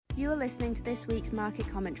You are listening to this week's market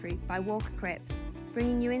commentary by Walker Cripps,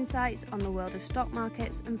 bringing you insights on the world of stock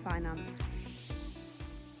markets and finance.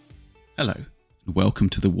 Hello, and welcome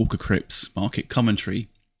to the Walker Cripps market commentary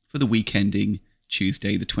for the week ending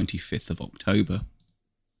Tuesday the 25th of October.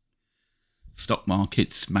 Stock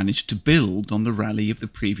markets managed to build on the rally of the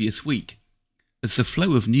previous week, as the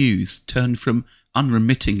flow of news turned from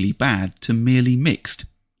unremittingly bad to merely mixed,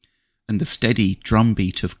 and the steady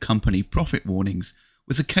drumbeat of company profit warnings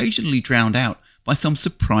was occasionally drowned out by some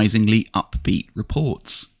surprisingly upbeat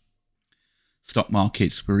reports. Stock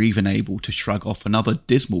markets were even able to shrug off another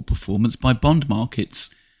dismal performance by bond markets,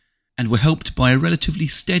 and were helped by a relatively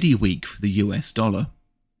steady week for the US dollar.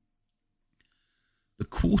 The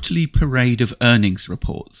quarterly parade of earnings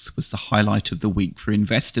reports was the highlight of the week for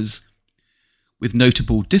investors, with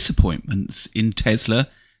notable disappointments in Tesla,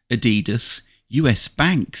 Adidas, US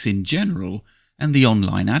banks in general, and the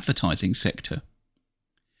online advertising sector.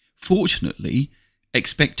 Fortunately,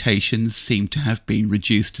 expectations seem to have been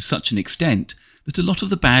reduced to such an extent that a lot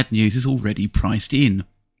of the bad news is already priced in.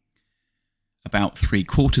 About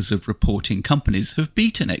 3/4 of reporting companies have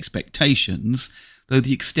beaten expectations, though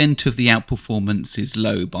the extent of the outperformance is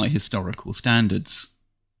low by historical standards.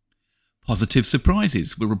 Positive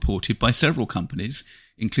surprises were reported by several companies,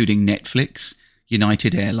 including Netflix,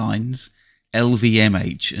 United Airlines,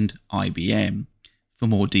 LVMH and IBM. For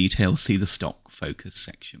more details, see the Stock Focus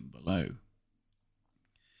section below.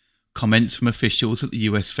 Comments from officials at the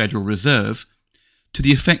US Federal Reserve to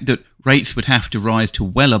the effect that rates would have to rise to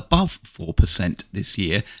well above 4% this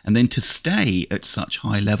year and then to stay at such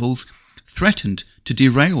high levels threatened to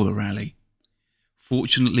derail the rally.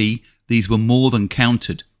 Fortunately, these were more than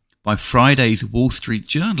countered by Friday's Wall Street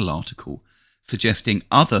Journal article suggesting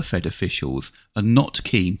other Fed officials are not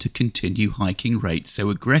keen to continue hiking rates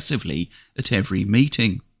so aggressively at every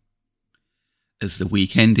meeting. As the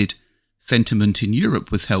week ended, sentiment in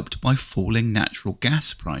Europe was helped by falling natural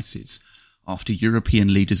gas prices after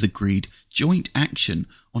European leaders agreed joint action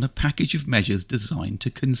on a package of measures designed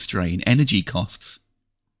to constrain energy costs.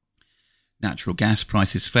 Natural gas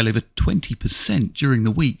prices fell over 20% during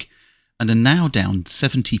the week and are now down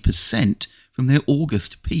 70% from their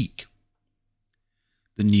August peak.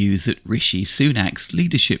 The news that Rishi Sunak's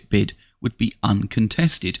leadership bid would be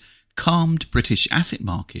uncontested calmed British asset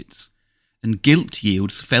markets, and gilt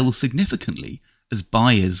yields fell significantly as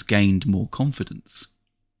buyers gained more confidence.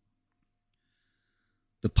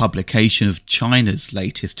 The publication of China's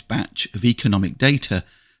latest batch of economic data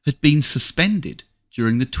had been suspended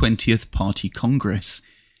during the 20th Party Congress,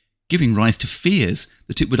 giving rise to fears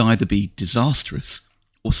that it would either be disastrous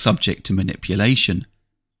or subject to manipulation.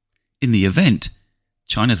 In the event,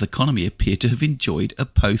 China's economy appeared to have enjoyed a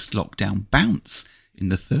post-lockdown bounce in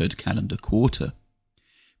the third calendar quarter,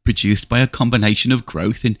 produced by a combination of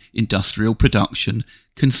growth in industrial production,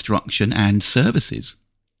 construction and services.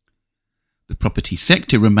 The property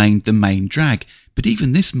sector remained the main drag, but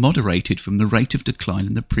even this moderated from the rate of decline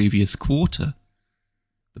in the previous quarter.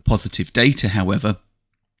 The positive data, however,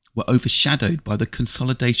 were overshadowed by the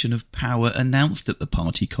consolidation of power announced at the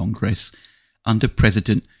Party Congress under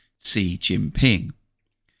President Xi Jinping,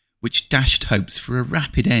 which dashed hopes for a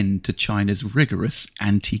rapid end to China's rigorous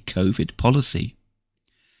anti-COVID policy.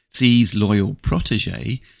 Xi's loyal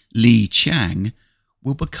protégé, Li Qiang,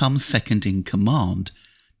 will become second in command,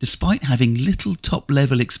 despite having little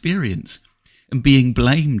top-level experience and being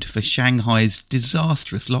blamed for Shanghai's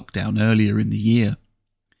disastrous lockdown earlier in the year.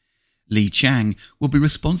 Li Qiang will be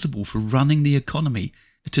responsible for running the economy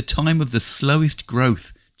at a time of the slowest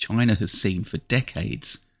growth China has seen for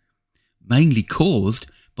decades, mainly caused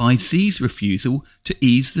by Xi's refusal to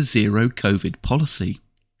ease the zero-COVID policy.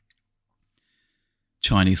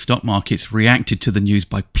 Chinese stock markets reacted to the news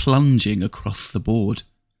by plunging across the board,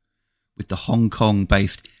 with the Hong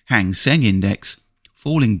Kong-based Hang Seng Index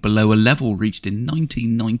falling below a level reached in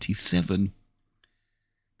 1997.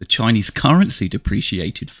 The Chinese currency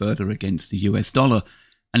depreciated further against the US dollar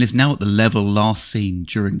and is now at the level last seen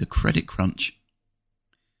during the credit crunch.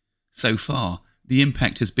 So far, the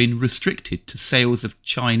impact has been restricted to sales of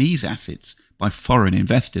Chinese assets by foreign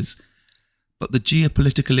investors, but the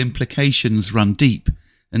geopolitical implications run deep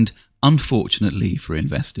and, unfortunately for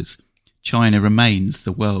investors, China remains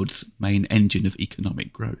the world's main engine of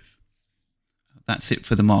economic growth. That's it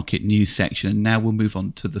for the market news section, and now we'll move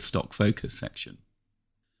on to the stock focus section.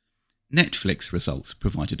 Netflix results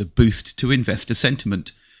provided a boost to investor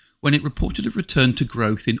sentiment when it reported a return to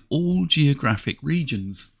growth in all geographic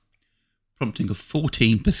regions, prompting a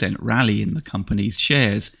 14% rally in the company's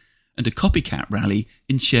shares and a copycat rally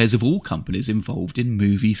in shares of all companies involved in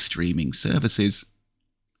movie streaming services.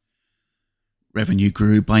 Revenue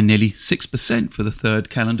grew by nearly 6% for the third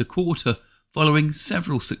calendar quarter, following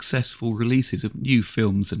several successful releases of new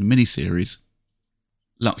films and miniseries.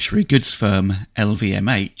 Luxury goods firm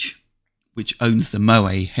LVMH, which owns the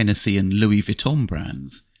Moet, Hennessy and Louis Vuitton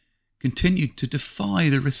brands, continued to defy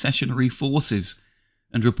the recessionary forces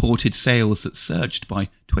and reported sales that surged by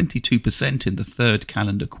 22% in the third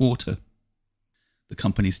calendar quarter. The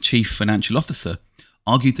company's chief financial officer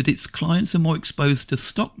argued that its clients are more exposed to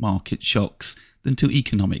stock market shocks than to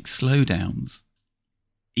economic slowdowns.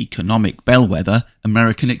 Economic bellwether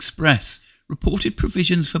American Express reported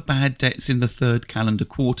provisions for bad debts in the third calendar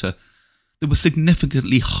quarter that were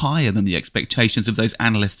significantly higher than the expectations of those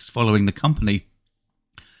analysts following the company,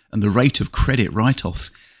 and the rate of credit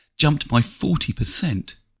write-offs jumped by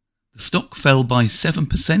 40%. The stock fell by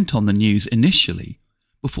 7% on the news initially,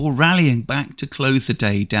 before rallying back to close the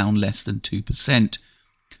day down less than 2%,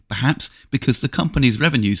 perhaps because the company's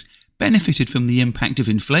revenues benefited from the impact of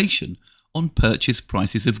inflation on purchase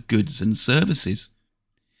prices of goods and services.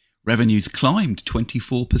 Revenues climbed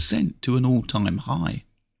 24% to an all-time high.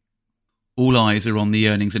 All eyes are on the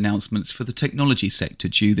earnings announcements for the technology sector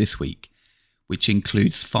due this week, which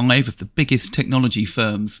includes 5 of the biggest technology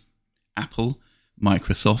firms: Apple,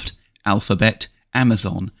 Microsoft, Alphabet,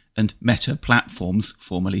 Amazon, and Meta Platforms,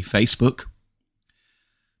 formerly Facebook.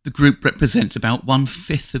 The group represents about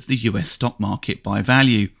 1/5 of the US stock market by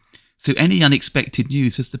value, so any unexpected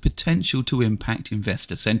news has the potential to impact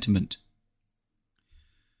investor sentiment.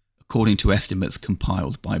 According to estimates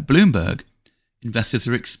compiled by Bloomberg, investors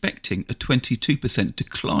are expecting a 22%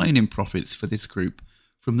 decline in profits for this group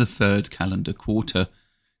from the third calendar quarter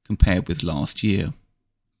compared with last year.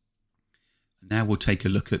 Now we'll take a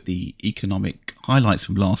look at the economic highlights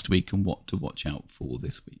from last week and what to watch out for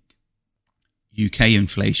this week. UK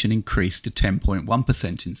inflation increased to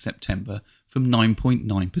 10.1% in September from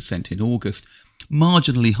 9.9% in August,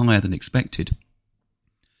 marginally higher than expected.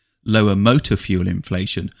 Lower motor fuel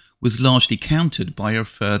inflation was largely countered by a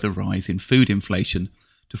further rise in food inflation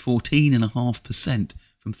to 14.5%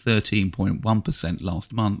 from 13.1%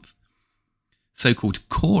 last month. So-called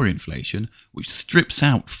core inflation, which strips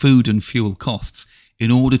out food and fuel costs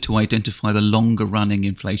in order to identify the longer-running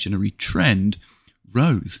inflationary trend,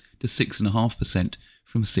 rose to 6.5%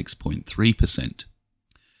 from 6.3%.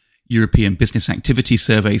 European business activity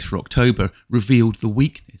surveys for October revealed the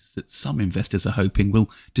weakness that some investors are hoping will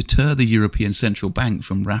deter the European Central Bank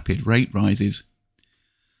from rapid rate rises.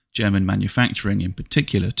 German manufacturing in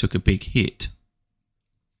particular took a big hit.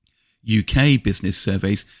 UK business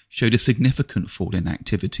surveys showed a significant fall in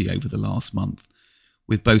activity over the last month,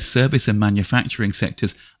 with both service and manufacturing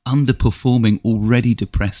sectors underperforming already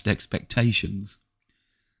depressed expectations.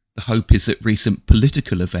 The hope is that recent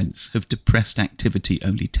political events have depressed activity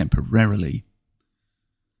only temporarily.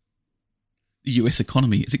 The US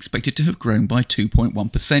economy is expected to have grown by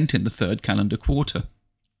 2.1% in the third calendar quarter,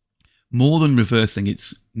 more than reversing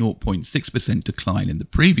its 0.6% decline in the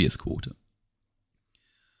previous quarter.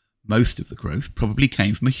 Most of the growth probably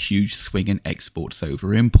came from a huge swing in exports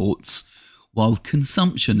over imports, while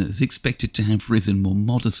consumption is expected to have risen more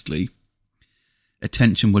modestly.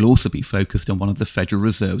 Attention will also be focused on one of the Federal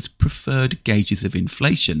Reserve's preferred gauges of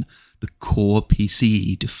inflation, the core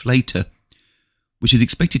PCE deflator, which is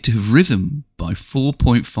expected to have risen by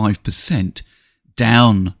 4.5%,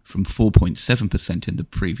 down from 4.7% in the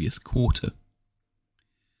previous quarter.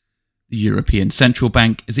 The European Central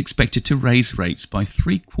Bank is expected to raise rates by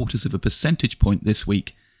 0.75 percentage point this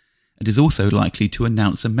week, and is also likely to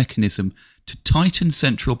announce a mechanism to tighten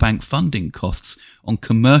central bank funding costs on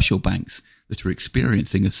commercial banks that are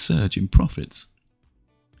experiencing a surge in profits.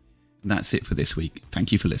 And that's it for this week.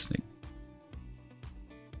 Thank you for listening.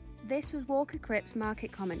 This was Walker Cripps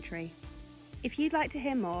Market Commentary. If you'd like to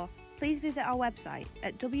hear more, please visit our website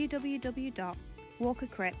at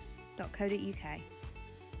www.walkercripps.co.uk.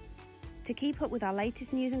 To keep up with our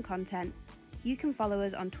latest news and content, you can follow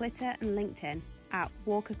us on Twitter and LinkedIn at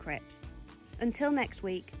Walker Cripps. Until next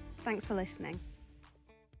week, thanks for listening.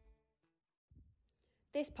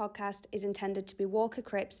 This podcast is intended to be Walker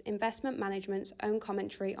Cripps Investment Management's own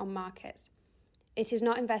commentary on markets. It is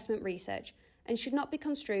not investment research and should not be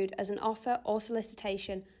construed as an offer or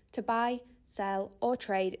solicitation to buy, sell, or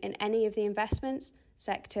trade in any of the investments,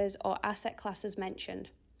 sectors, or asset classes mentioned.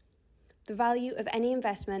 The value of any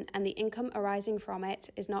investment and the income arising from it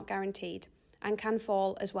is not guaranteed and can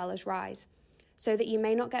fall as well as rise, so that you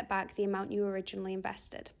may not get back the amount you originally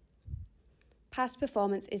invested. Past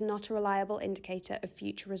performance is not a reliable indicator of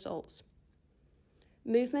future results.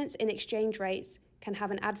 Movements in exchange rates can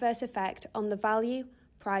have an adverse effect on the value,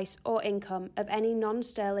 price, or income of any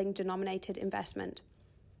non-sterling denominated investment.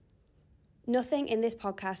 Nothing in this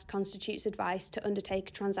podcast constitutes advice to undertake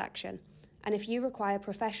a transaction, and if you require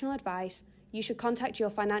professional advice, you should contact your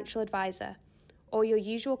financial advisor or your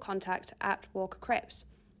usual contact at Walker Cripps.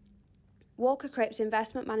 Walker Cripps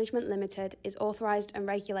Investment Management Limited is authorised and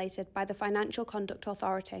regulated by the Financial Conduct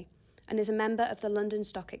Authority and is a member of the London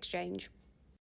Stock Exchange.